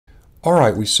All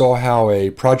right, we saw how a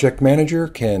project manager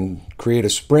can create a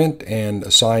sprint and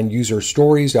assign user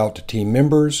stories out to team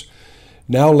members.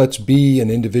 Now let's be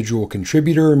an individual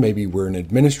contributor. Maybe we're an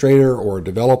administrator or a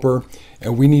developer,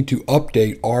 and we need to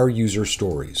update our user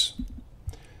stories.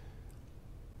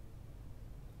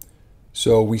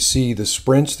 So we see the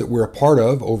sprints that we're a part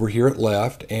of over here at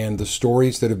left and the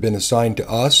stories that have been assigned to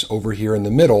us over here in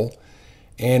the middle.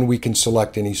 And we can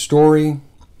select any story,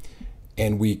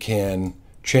 and we can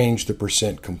change the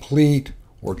percent complete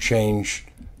or change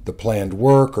the planned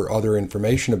work or other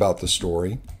information about the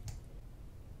story.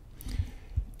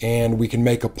 And we can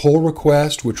make a pull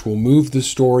request, which will move the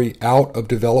story out of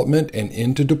development and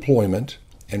into deployment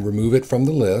and remove it from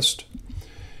the list.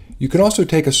 You can also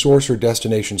take a source or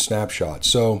destination snapshot.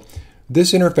 So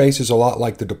this interface is a lot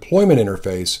like the deployment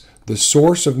interface. The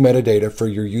source of metadata for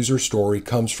your user story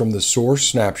comes from the source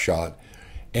snapshot,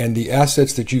 and the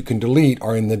assets that you can delete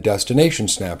are in the destination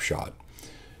snapshot.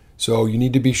 So you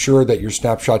need to be sure that your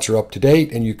snapshots are up to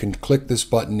date, and you can click this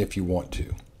button if you want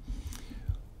to.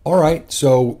 All right,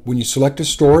 so when you select a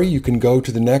story, you can go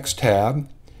to the next tab,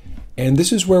 and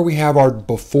this is where we have our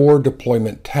before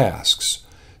deployment tasks.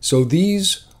 So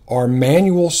these are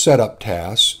manual setup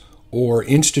tasks or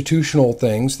institutional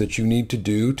things that you need to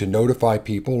do to notify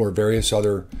people or various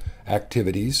other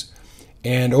activities.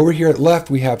 And over here at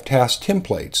left, we have task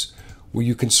templates, where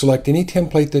you can select any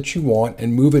template that you want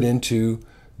and move it into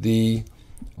the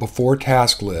before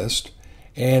task list.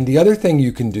 And the other thing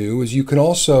you can do is you can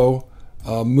also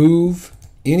move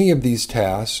any of these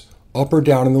tasks up or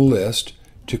down in the list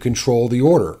to control the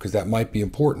order, because that might be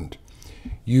important.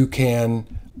 You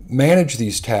can manage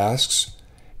these tasks,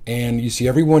 and you see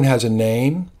everyone has a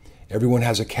name, everyone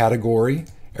has a category,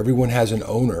 everyone has an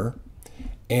owner.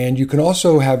 And you can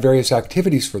also have various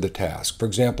activities for the task. For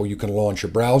example, you can launch a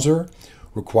browser,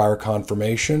 require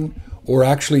confirmation, or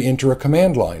actually enter a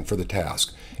command line for the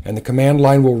task. And the command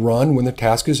line will run when the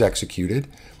task is executed,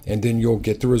 and then you'll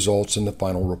get the results in the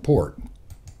final report.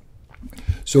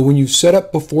 So when you've set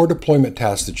up before deployment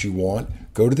tasks that you want,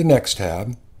 go to the next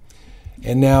tab.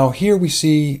 And now here we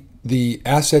see the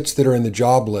assets that are in the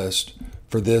job list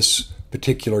for this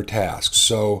particular task.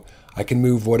 So I can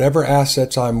move whatever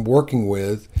assets I'm working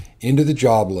with into the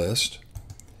job list,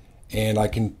 and I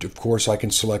can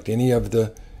select any of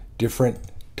the different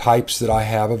types that I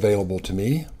have available to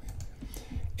me.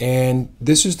 And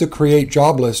this is the create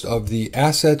job list of the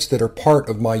assets that are part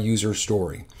of my user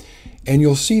story. And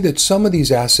you'll see that some of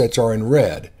these assets are in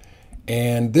red,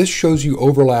 and this shows you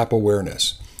overlap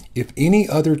awareness. If any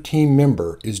other team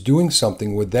member is doing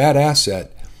something with that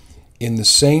asset in the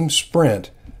same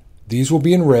sprint, these will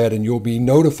be in red, and you'll be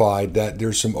notified that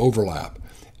there's some overlap.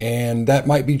 And that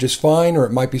might be just fine, or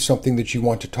it might be something that you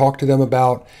want to talk to them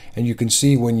about. And you can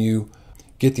see when you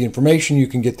get the information, you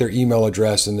can get their email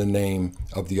address and the name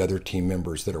of the other team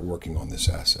members that are working on this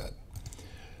asset.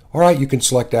 All right, you can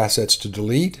select assets to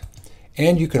delete,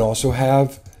 and you can also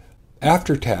have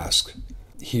after tasks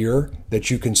here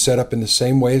that you can set up in the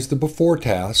same way as the before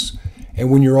tasks. And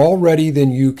when you're all ready,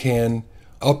 then you can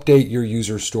update your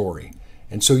user story.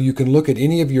 And so you can look at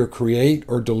any of your create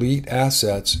or delete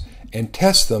assets and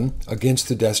test them against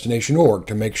the destination org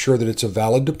to make sure that it's a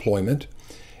valid deployment.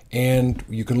 And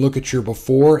you can look at your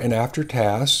before and after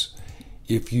tasks.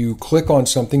 If you click on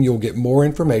something, you'll get more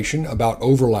information about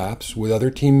overlaps with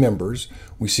other team members.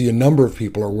 We see a number of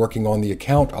people are working on the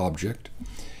account object.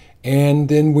 And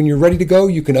then when you're ready to go,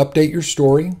 you can update your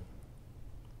story.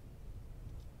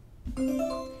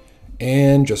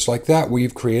 And just like that,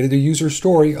 we've created a user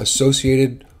story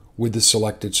associated with the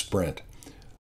selected sprint.